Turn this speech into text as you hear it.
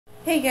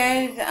Hey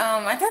guys,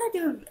 I thought I'd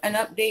do an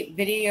update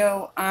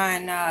video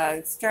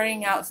on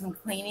starting out some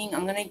cleaning.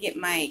 I'm gonna get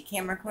my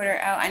camera recorder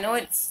out. I know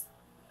it's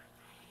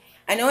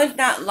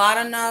not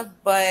loud enough,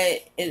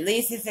 but at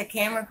least it's a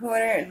camera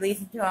recorder, at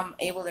least until I'm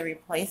able to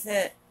replace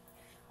it.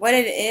 What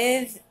it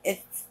is,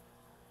 it's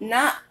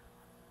not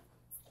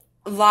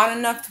loud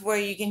enough to where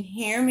you can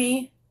hear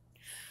me,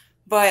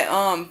 but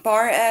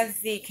far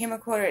as the camera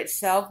recorder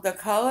itself, the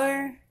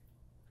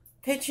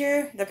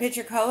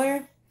picture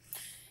color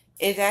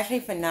is actually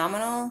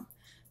phenomenal.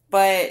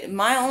 But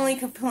my only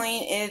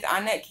complaint is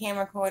on that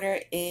camera recorder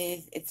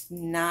is it's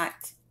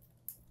not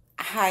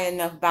high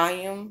enough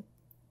volume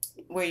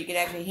where you can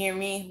actually hear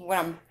me when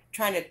I'm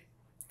trying to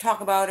talk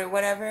about or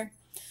whatever.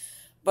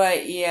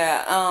 But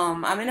yeah,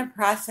 I'm in a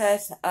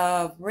process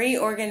of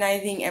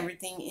reorganizing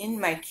everything in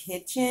my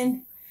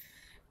kitchen.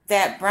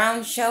 That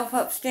brown shelf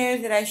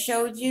upstairs that I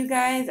showed you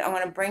guys, I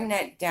want to bring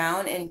that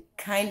down and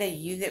kind of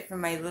use it for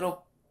my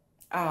little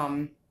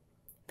um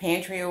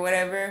pantry or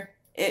whatever.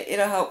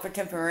 It'll help for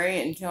temporary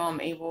until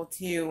I'm able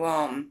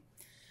to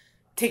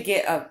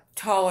get a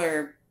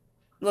taller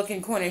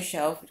looking corner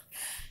shelf.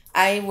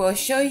 I will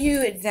show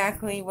you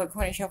exactly what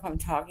corner shelf I'm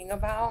talking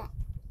about.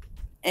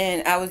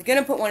 And I was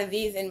gonna put one of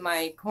these in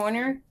my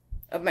corner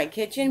of my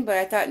kitchen, but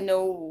I thought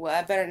no,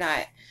 I better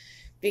not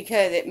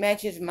because it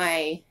matches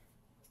my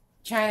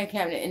china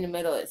cabinet in the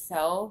middle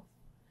itself.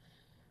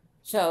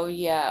 So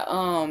yeah,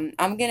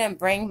 I'm gonna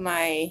bring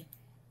my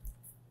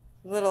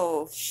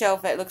little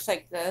shelf that looks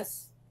like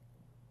this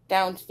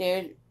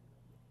downstairs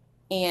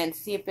and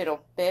see if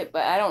it'll fit,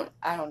 but I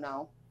don't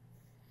know.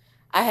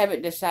 I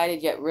haven't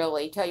decided yet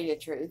really, tell you the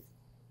truth.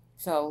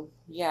 So,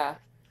 yeah.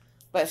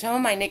 But some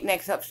of my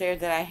knickknacks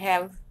upstairs that I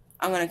have,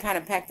 I'm going to kind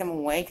of pack them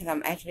away because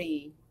I'm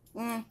actually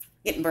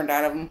getting burned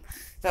out of them.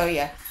 So,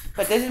 yeah.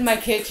 But this is my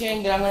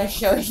kitchen that I'm going to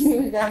show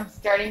you that I'm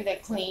starting to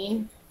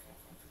clean.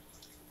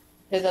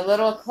 There's a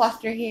little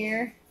cluster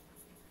here.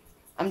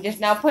 I'm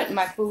just now putting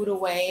my food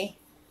away.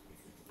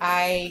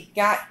 I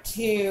got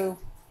to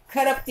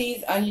cut up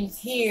these onions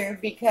here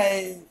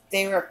because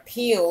they were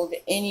peeled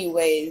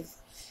anyways.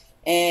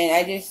 And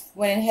I just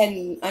went ahead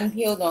and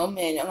unpeeled them,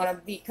 and I'm going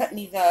to be cutting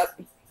these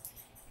up.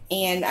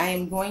 And I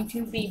am going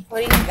to be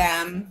putting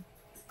them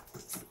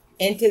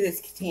into this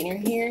container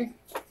here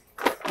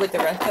with the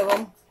rest of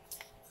them.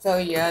 So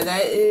yeah,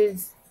 that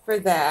is for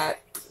that.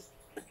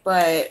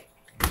 But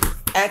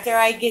after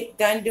I get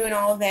done doing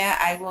all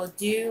that, I will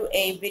do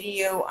a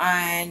video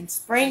on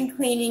spring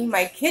cleaning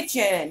my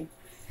kitchen.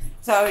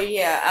 So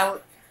yeah, I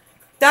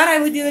thought I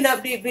would do an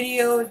update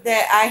video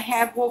that I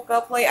have woke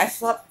up late. I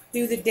slept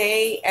through the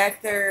day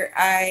after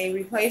I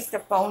replaced the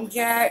phone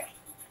jack,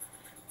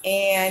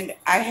 and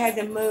I had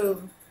to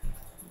move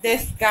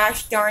this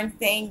gosh darn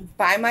thing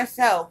by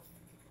myself,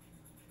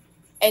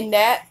 and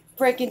that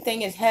freaking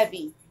thing is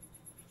heavy.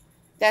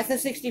 That's a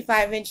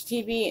 65-inch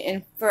TV,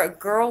 and for a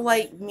girl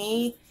like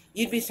me,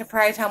 you'd be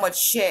surprised how much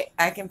shit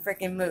I can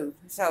freaking move.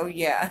 So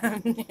yeah,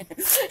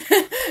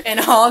 and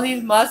all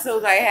these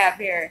muscles I have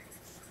here,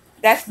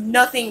 that's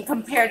nothing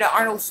compared to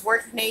Arnold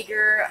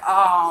Schwarzenegger.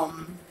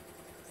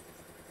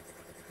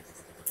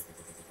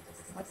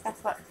 What the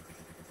fuck?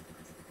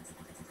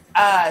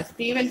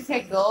 Steven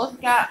Seagal's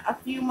got a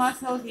few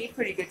muscles. He's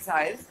pretty good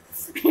size.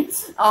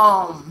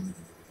 um,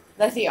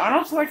 let's see,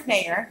 Arnold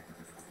Schwarzenegger,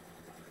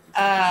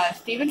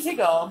 Steven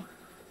Seagal,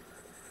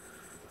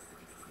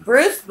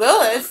 Bruce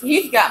Willis.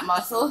 He's got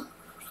muscle.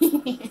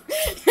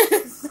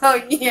 So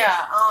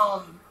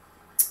yeah,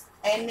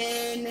 and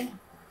then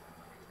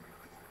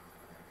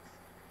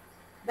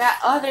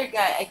that other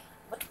guy.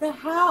 What the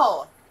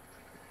hell?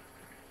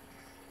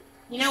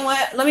 You know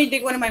what? Let me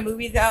dig one of my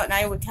movies out, and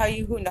I will tell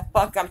you who in the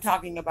fuck I'm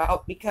talking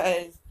about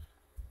because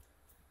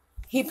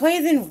he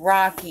plays in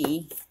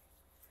Rocky.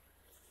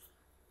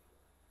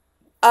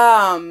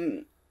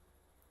 Um,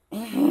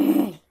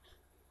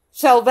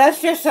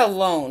 Sylvester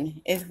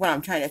Stallone is what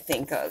I'm trying to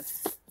think of.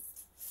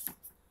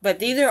 But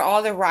these are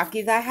all the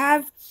Rockies I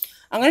have.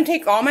 I'm going to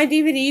take all my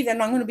DVDs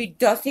and I'm going to be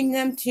dusting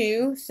them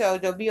too. So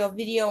there'll be a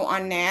video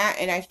on that.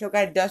 And I still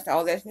got to dust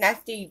all this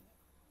nasty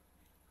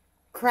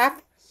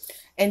crap.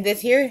 And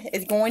this here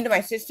is going to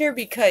my sister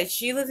because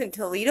she lives in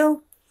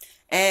Toledo.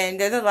 And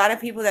there's a lot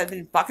of people that have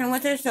been fucking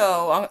with her.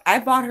 So I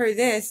bought her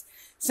this.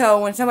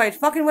 So when somebody's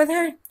fucking with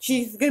her,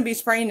 she's going to be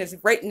spraying this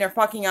right in their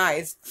fucking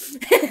eyes.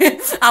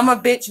 I'm a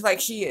bitch like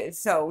she is.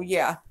 So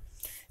yeah.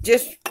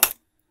 Just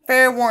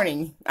fair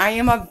warning. I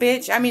am a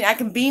bitch. I mean, I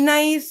can be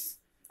nice.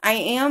 I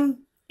am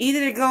easy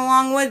to go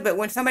along with. But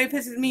when somebody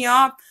pisses me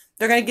off,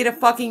 they're going to get a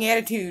fucking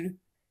attitude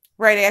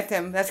right at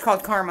them. That's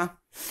called karma.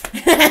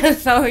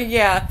 So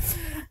yeah.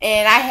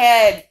 And I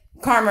had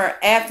karma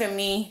after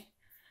me,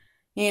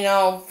 you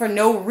know, for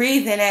no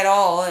reason at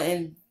all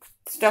and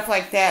stuff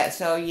like that.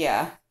 So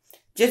yeah.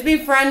 Just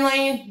be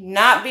friendly,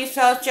 not be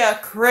such a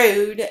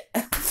crude,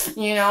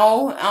 you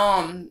know.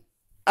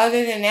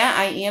 Other than that,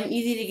 I am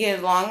easy to get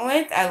along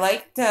with. I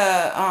like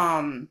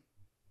to,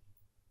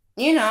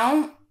 you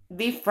know,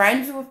 be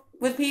friends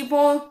with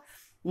people,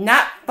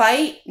 not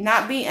fight,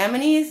 not be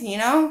enemies, you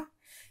know.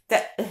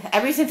 that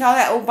ever since all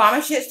that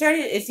Obama shit started,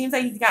 it seems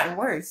like he's gotten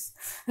worse.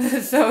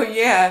 So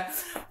yeah,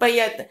 but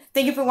yeah,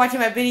 thank you for watching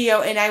my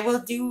video, and I will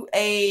do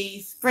a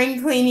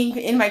spring cleaning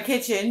in my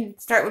kitchen.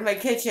 Start with my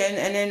kitchen,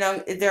 and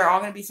then they're all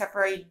gonna be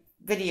separate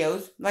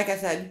videos. Like I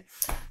said,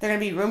 they're gonna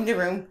be room to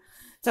room.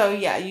 So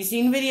yeah, you've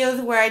seen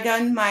videos where I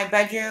done my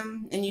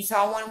bedroom, and you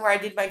saw one where I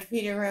did my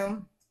computer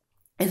room,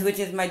 which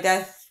is my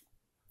desk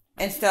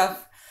and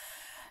stuff,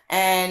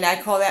 and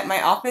I call that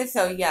my office.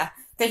 So yeah,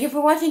 thank you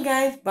for watching,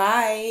 guys.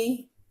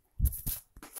 Bye.